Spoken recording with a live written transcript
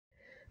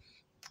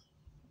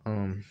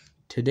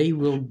Today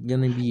we're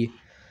gonna be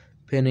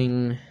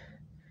pinning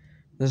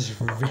this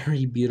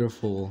very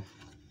beautiful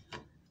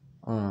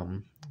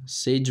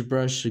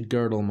Sagebrush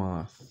Gerdle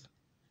Moth.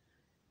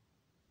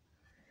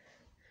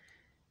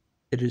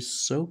 It is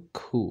so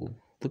cool.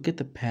 Look at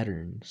the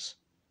patterns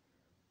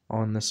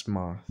on this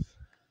moth.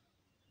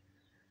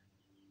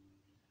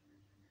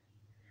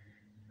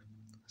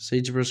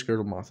 Sagebrush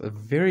Gerdle Moth, a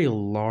very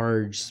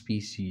large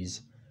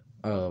species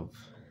of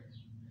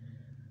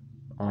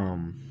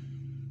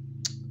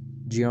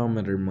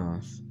geometer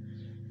moth.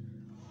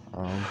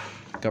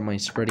 Got my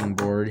spreading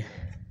board.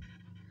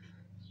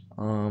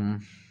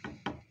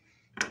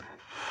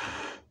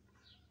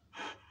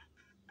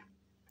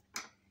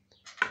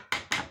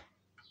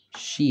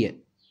 Shit.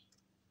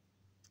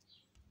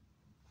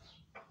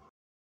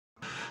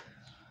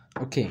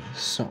 Okay,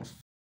 so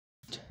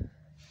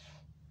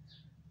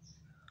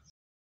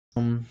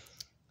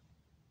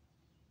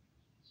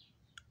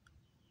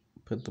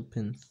put the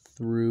pin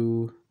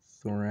through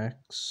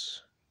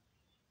thorax,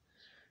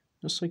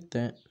 just like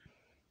that.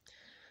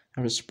 I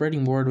have a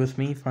spreading board with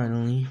me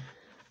finally.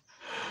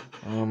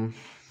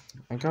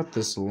 I got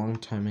this a long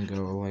time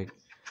ago, like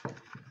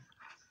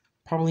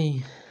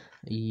probably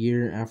a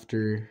year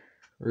after,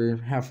 or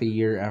half a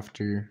year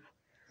after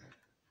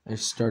I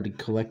started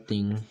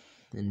collecting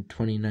in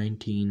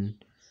 2019.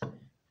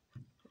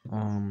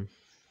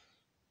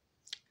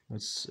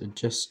 Let's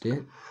adjust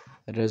it.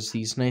 It has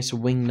these nice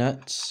wing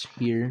nuts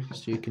here,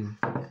 so you can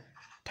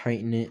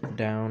tighten it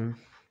down.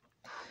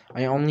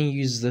 I only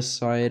use this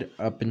side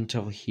up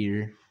until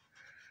here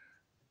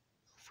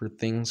for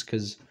things,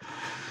 because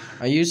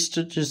I used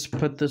to just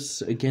put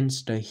this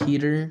against a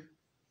heater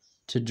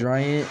to dry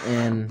it,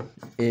 and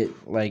it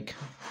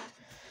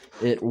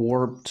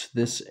warped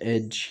this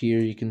edge here,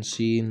 you can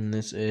see, in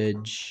this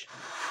edge,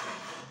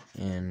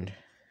 and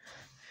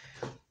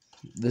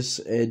this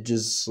edge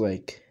is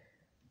like,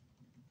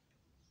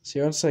 see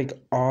how it's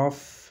like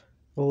off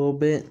a little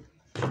bit?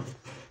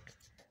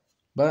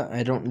 But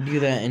I don't do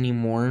that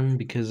anymore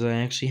because I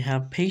actually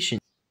have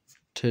patience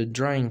to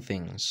drying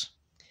things.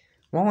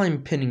 While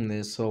I'm pinning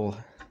this, I'll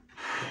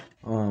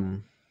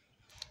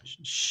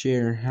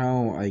share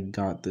how I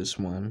got this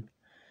one.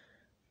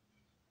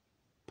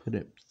 Put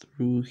it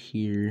through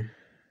here.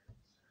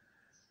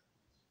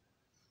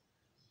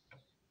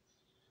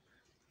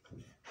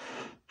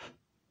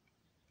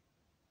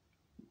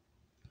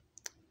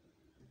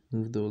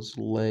 Move those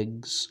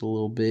legs a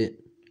little bit.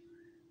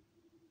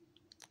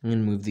 I'm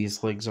gonna move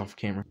these legs off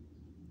camera.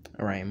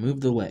 Alright,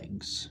 move the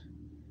legs.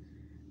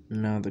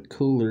 Now the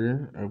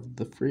cooler of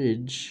the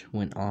fridge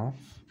went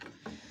off.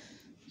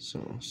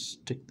 So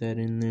stick that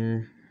in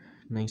there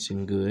nice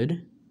and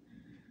good.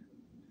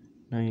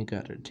 Now you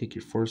gotta take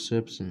your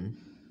forceps and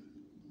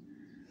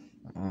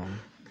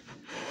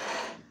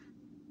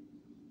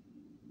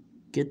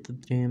get the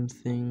damn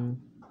thing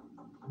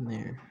in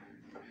there.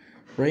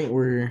 Right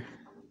where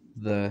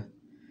the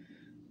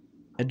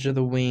edge of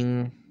the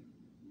wing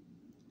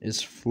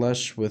is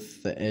flush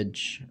with the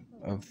edge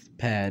of the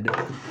pad.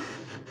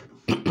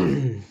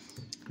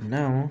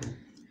 Now,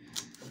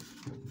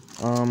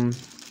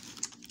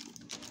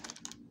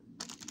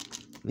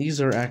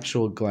 these are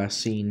actual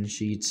glassine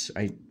sheets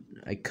I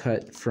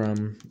cut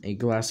from a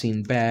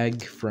glassine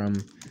bag from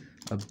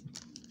a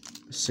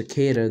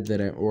cicada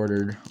that I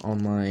ordered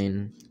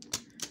online.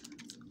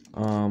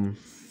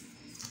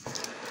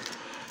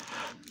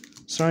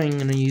 So I'm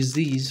gonna use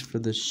these for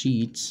the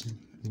sheets.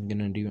 I'm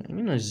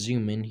gonna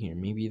zoom in here.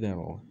 Maybe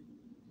that'll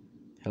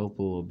help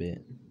a little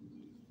bit.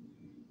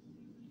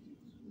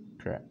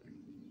 Crap.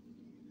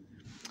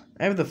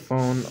 I have the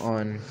phone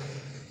on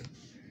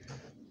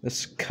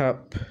this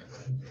cup.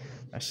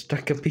 I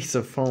stuck a piece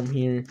of foam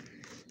here.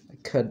 I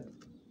cut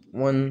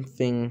one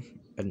thing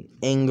at an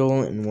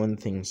angle and one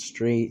thing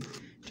straight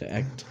to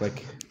act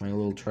like my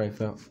little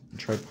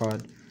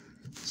tripod.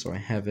 So I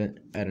have it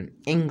at an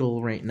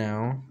angle right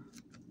now.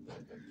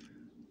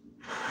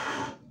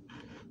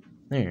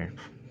 There.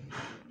 I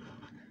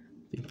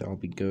think that'll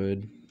be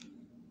good.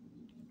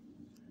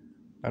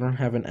 I don't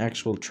have an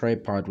actual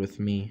tripod with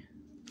me,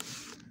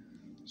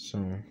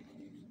 so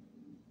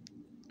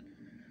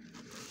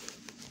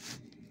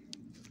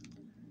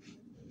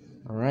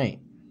alright.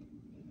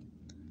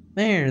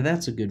 There,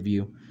 that's a good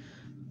view.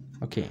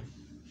 Okay.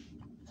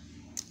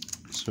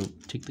 So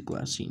take the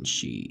glassine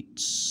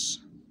sheets.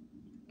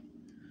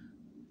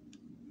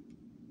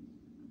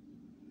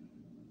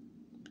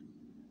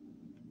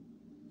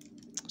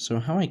 So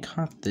how I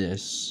caught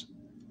this,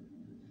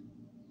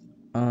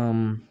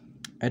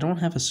 I don't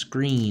have a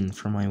screen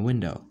for my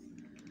window.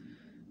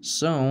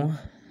 So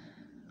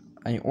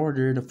I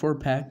ordered a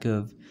 4-pack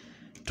of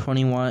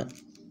 20-watt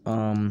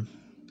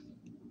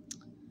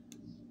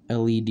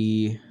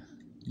LED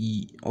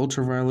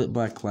ultraviolet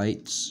black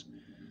lights.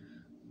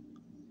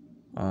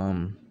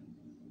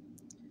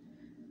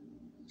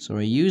 So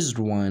I used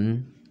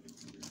one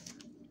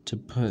to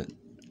put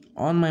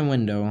on my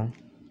window,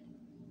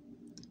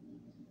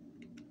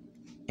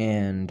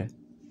 and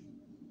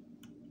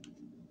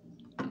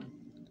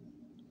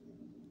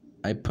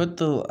I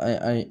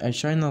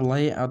shine the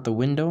light out the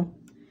window.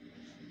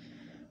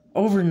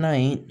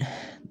 Overnight,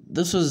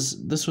 this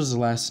was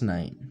last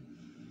night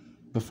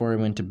before I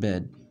went to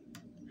bed.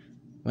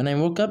 When I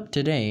woke up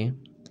today,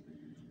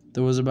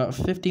 there was about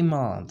 50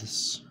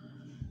 moths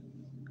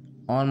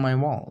on my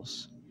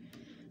walls.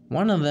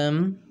 One of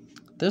them,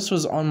 this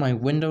was on my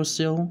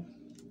windowsill.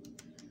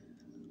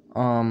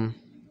 Let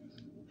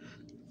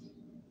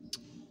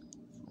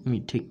me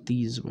take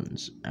these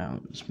ones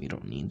out, so we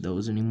don't need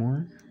those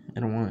anymore. I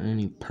don't want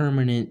any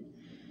permanent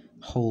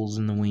holes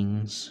in the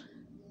wings.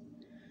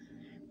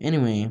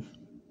 Anyway,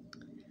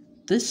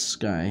 this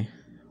guy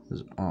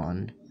was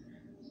on.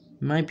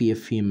 Might be a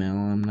female,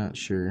 I'm not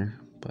sure,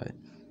 but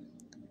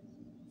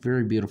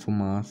very beautiful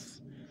moth.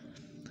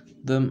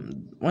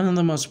 One of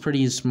the most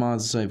prettiest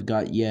moths I've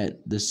got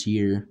yet this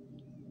year.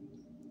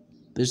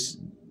 This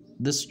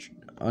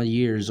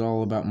year is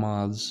all about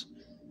moths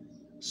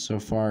so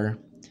far.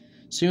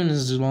 Soon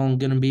is all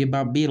gonna be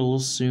about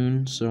beetles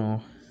soon,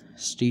 so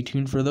stay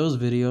tuned for those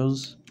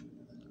videos.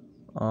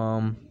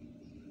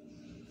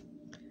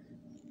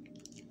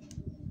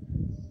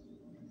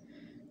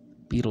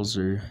 Beetles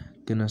are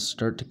gonna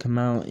start to come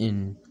out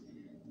in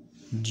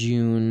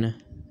June.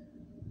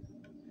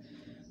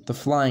 The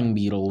flying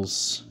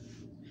beetles.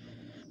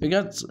 We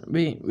got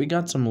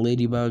some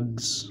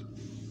ladybugs,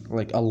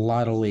 like a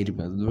lot of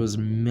ladybugs. There was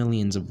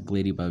millions of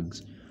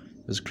ladybugs.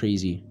 It was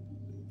crazy.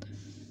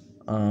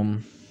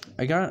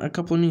 I got a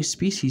couple new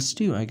species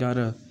too. I got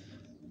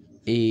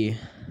I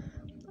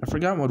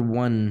forgot what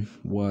one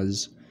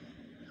was.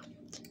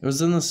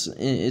 It's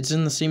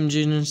in the same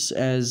genus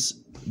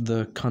as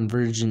the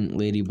convergent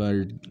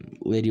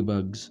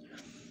ladybugs.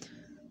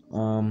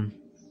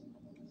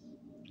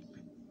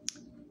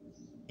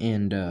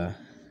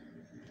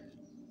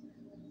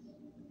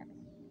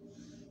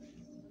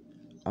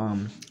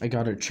 I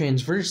got a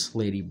transverse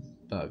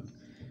ladybug,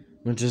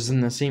 which is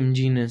in the same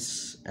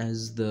genus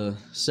as the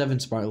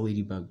 7-spot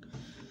ladybug.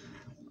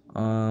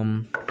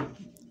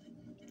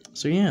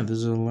 So yeah,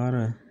 there's a lot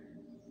of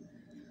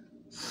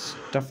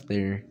stuff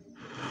there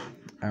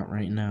out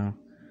right now.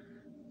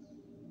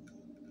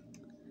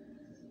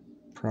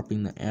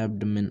 Propping the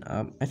abdomen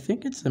up. I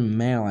think it's a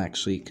male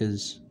actually,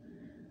 because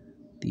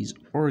these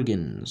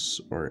organs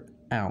are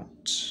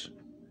out.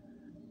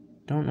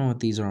 Don't know what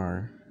these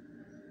are.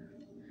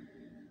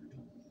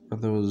 Are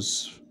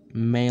those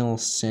male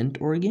scent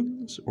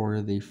organs, or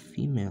are they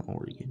female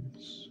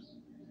organs?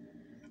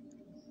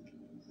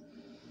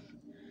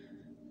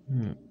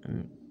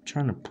 I'm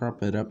trying to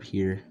prop it up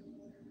here.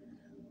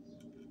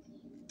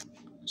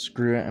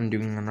 Screw it, I'm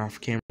doing it off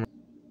camera.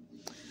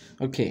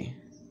 Okay.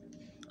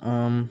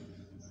 I'll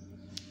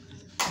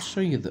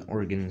show you the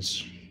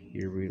organs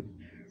here really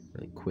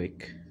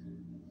quick.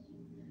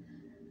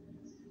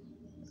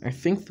 I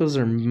think those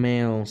are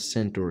male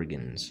scent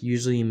organs.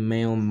 Usually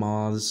male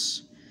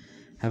moths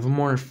have a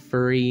more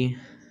furry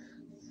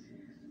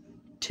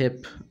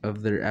tip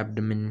of their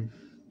abdomen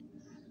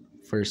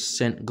for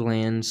scent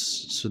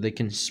glands, so they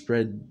can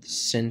spread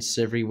scents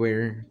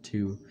everywhere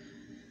to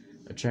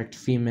attract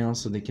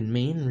females so they can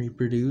mate and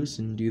reproduce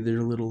and do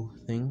their little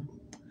thing.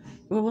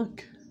 Oh,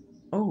 look.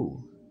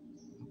 Oh,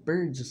 a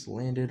bird just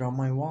landed on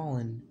my wall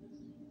and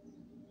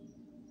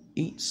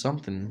ate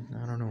something.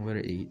 I don't know what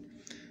it ate.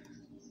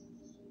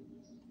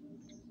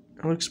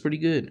 It looks pretty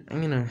good.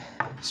 I'm gonna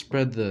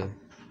spread the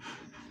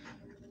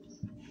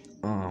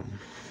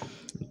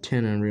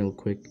antenna real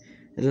quick.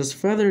 It has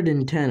feathered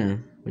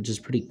antenna, which is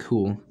pretty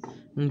cool. I'm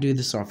gonna do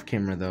this off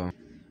camera though.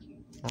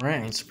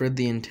 Alright, spread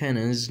the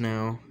antennas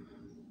now.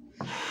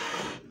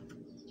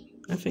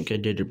 I think I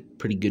did a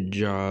pretty good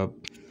job.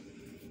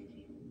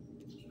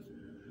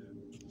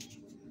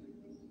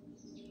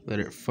 Let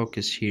it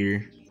focus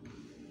here.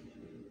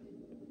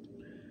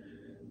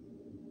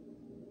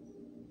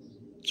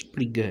 It's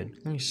pretty good.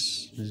 Let me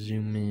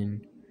zoom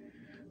in.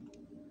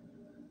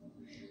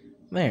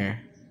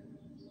 There.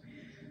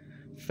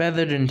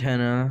 Feathered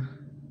antenna.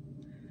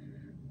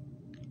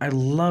 I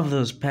love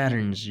those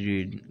patterns,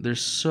 dude. They're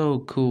so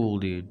cool,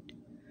 dude.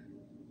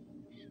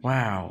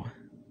 Wow.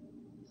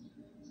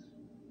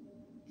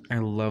 I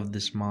love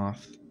this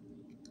moth.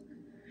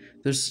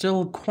 There's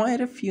still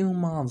quite a few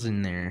moths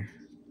in there.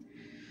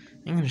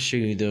 I'm gonna show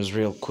you those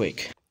real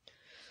quick.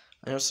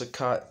 I also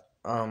caught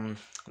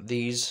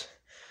these.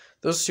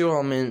 Those two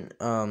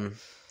I'll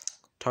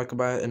talk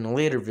about in a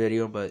later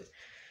video, but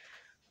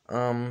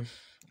I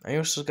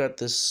also got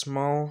this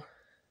small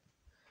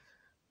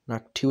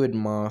noctuid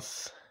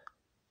moth.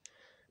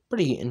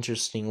 Pretty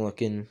interesting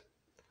looking.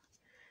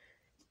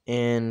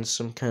 And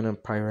some kind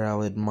of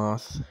pyralid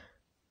moth,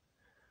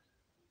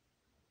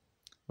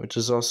 which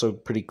is also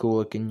pretty cool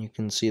looking. You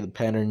can see the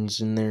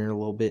patterns in there a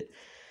little bit.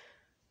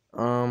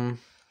 I'm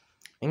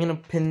gonna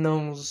pin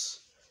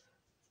those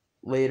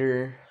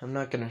later. I'm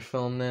not gonna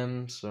film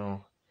them,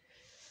 so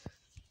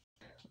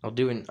I'll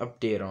do an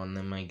update on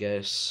them, I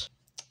guess.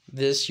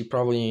 This you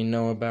probably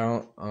know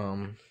about,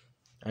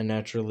 a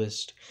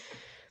naturalist.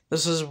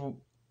 This is what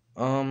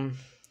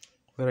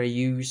I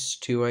use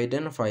to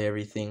identify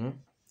everything.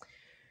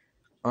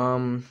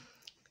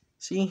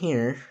 See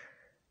here,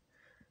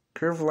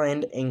 curve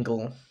lined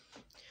angle.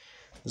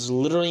 There's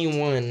literally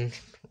one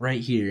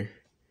right here.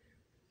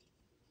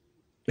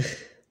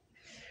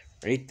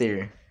 Right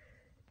there.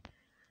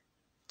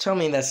 Tell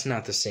me that's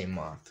not the same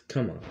moth.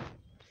 Come on.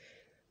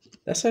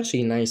 That's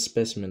actually a nice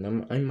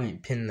specimen. I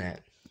might pin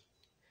that.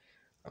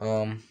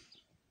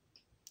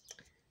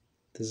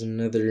 There's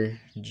another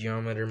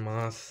geometer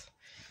moth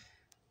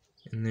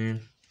in there.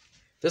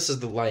 This is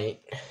the light.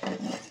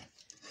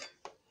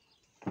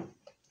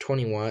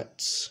 20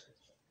 watts.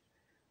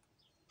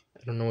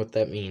 I don't know what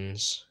that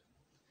means.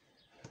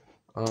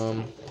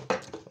 It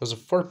was a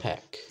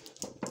 4-pack.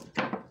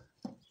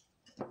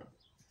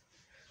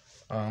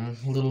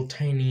 Little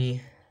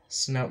tiny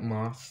snout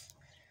moth,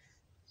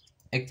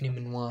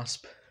 Echnum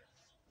wasp,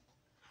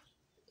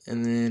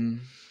 and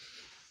then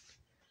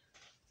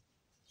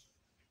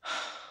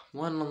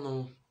one on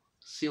the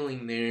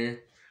ceiling there,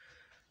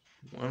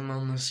 one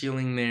on the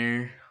ceiling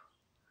there,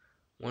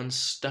 one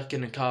stuck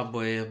in a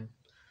cobweb,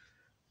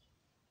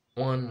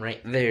 one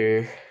right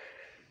there,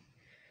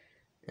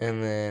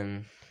 and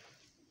then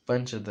a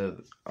bunch of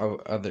the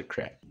other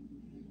crap.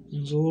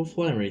 There's a little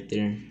fly right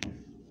there.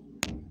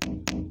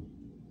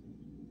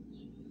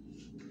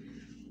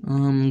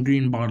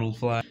 Green bottle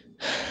fly.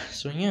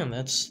 So yeah,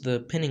 that's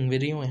the pinning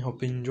video. I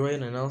hope you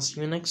enjoyed, and I'll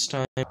see you next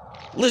time.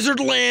 Lizard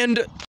land!